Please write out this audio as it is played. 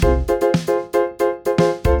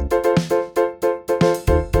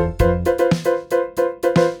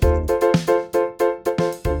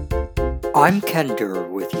I'm Ken Durr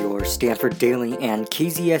with your Stanford Daily and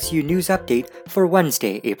KZSU News Update for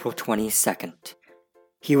Wednesday, April 22nd.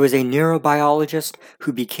 He was a neurobiologist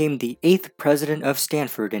who became the 8th president of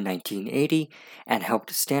Stanford in 1980 and helped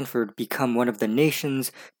Stanford become one of the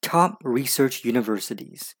nation's top research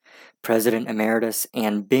universities. President Emeritus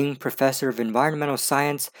and Bing Professor of Environmental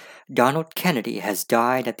Science Donald Kennedy has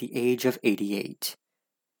died at the age of 88.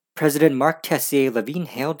 President Mark Tessier Levine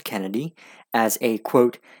hailed Kennedy as a,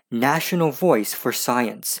 quote, national voice for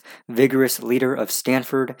science, vigorous leader of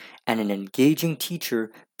Stanford, and an engaging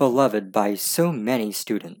teacher beloved by so many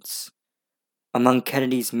students. Among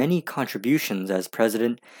Kennedy's many contributions as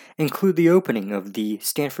president include the opening of the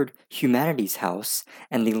Stanford Humanities House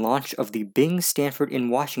and the launch of the Bing Stanford in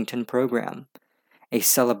Washington program. A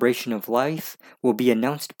celebration of life will be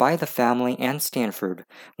announced by the family and Stanford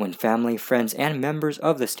when family, friends, and members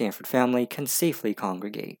of the Stanford family can safely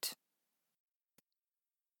congregate.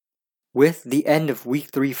 With the end of Week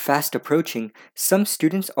 3 fast approaching, some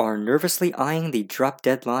students are nervously eyeing the drop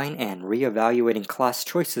deadline and reevaluating class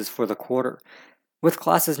choices for the quarter. With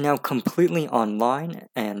classes now completely online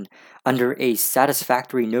and under a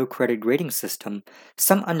satisfactory no-credit grading system,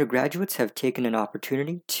 some undergraduates have taken an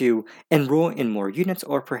opportunity to enroll in more units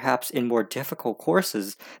or perhaps in more difficult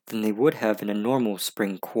courses than they would have in a normal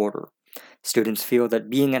spring quarter. Students feel that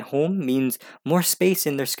being at home means more space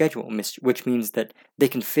in their schedule, which means that they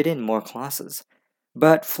can fit in more classes.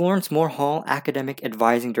 But Florence Moore Hall Academic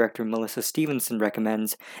Advising Director Melissa Stevenson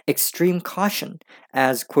recommends extreme caution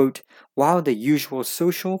as, quote, while the usual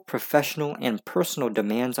social, professional, and personal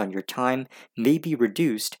demands on your time may be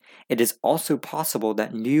reduced, it is also possible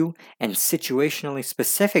that new and situationally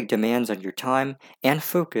specific demands on your time and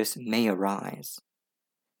focus may arise.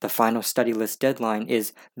 The final study list deadline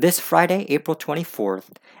is this Friday, April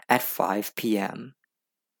 24th at 5 p.m.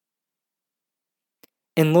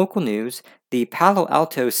 In local news, the Palo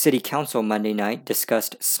Alto City Council Monday night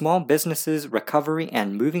discussed small businesses' recovery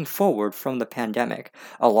and moving forward from the pandemic,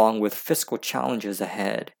 along with fiscal challenges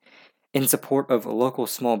ahead. In support of local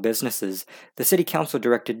small businesses, the City Council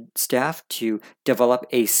directed staff to develop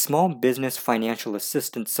a small business financial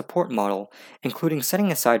assistance support model, including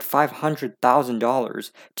setting aside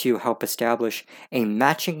 $500,000 to help establish a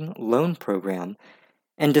matching loan program,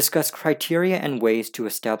 and discuss criteria and ways to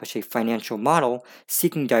establish a financial model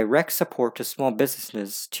seeking direct support to small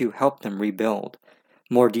businesses to help them rebuild.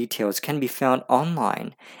 More details can be found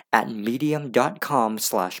online at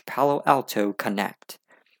medium.com/Palo Alto Connect.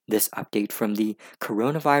 This update from the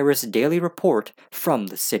Coronavirus Daily Report from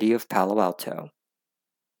the City of Palo Alto.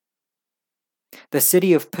 The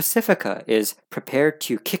city of Pacifica is prepared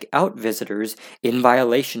to kick out visitors in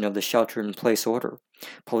violation of the shelter-in-place order.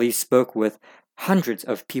 Police spoke with hundreds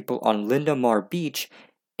of people on Linda Mar Beach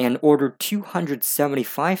and ordered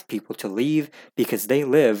 275 people to leave because they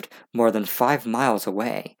lived more than 5 miles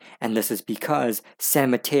away. And this is because San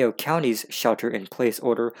Mateo County's shelter-in-place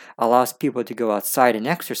order allows people to go outside and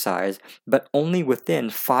exercise, but only within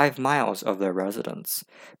 5 miles of their residence.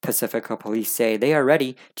 Pacifica police say they are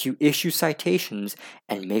ready to issue citations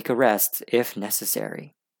and make arrests if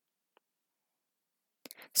necessary.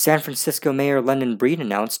 San Francisco Mayor London Breed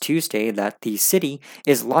announced Tuesday that the city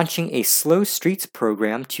is launching a slow streets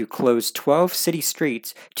program to close 12 city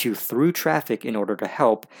streets to through traffic in order to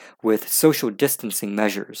help with social distancing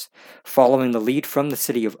measures. Following the lead from the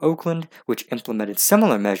city of Oakland, which implemented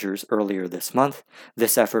similar measures earlier this month,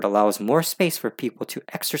 this effort allows more space for people to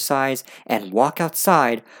exercise and walk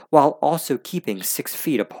outside while also keeping 6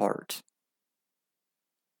 feet apart.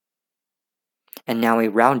 And now a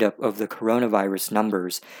roundup of the coronavirus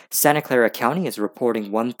numbers. Santa Clara County is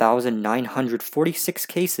reporting 1,946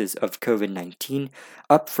 cases of COVID-19,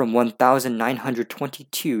 up from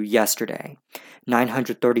 1,922 yesterday.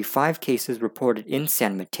 935 cases reported in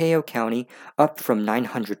San Mateo County, up from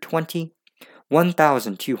 920.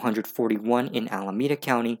 1,241 in Alameda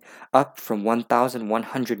County, up from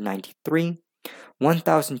 1,193.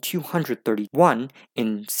 1,231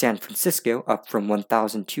 in San Francisco, up from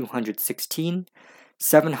 1,216,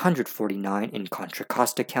 749 in Contra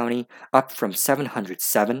Costa County, up from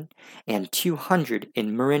 707, and 200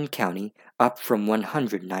 in Marin County, up from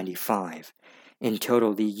 195. In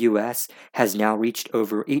total, the U.S. has now reached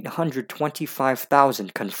over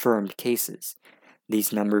 825,000 confirmed cases.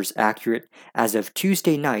 These numbers accurate as of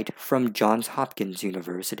Tuesday night from Johns Hopkins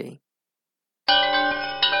University.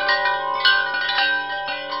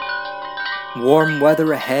 Warm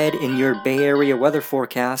weather ahead in your Bay Area weather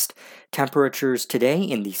forecast. Temperatures today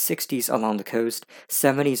in the 60s along the coast,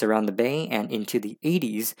 70s around the bay, and into the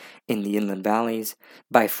 80s in the inland valleys.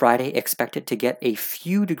 By Friday, expect it to get a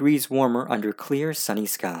few degrees warmer under clear, sunny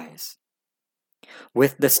skies.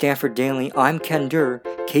 With the Stanford Daily, I'm Ken Durr,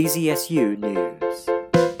 KZSU News.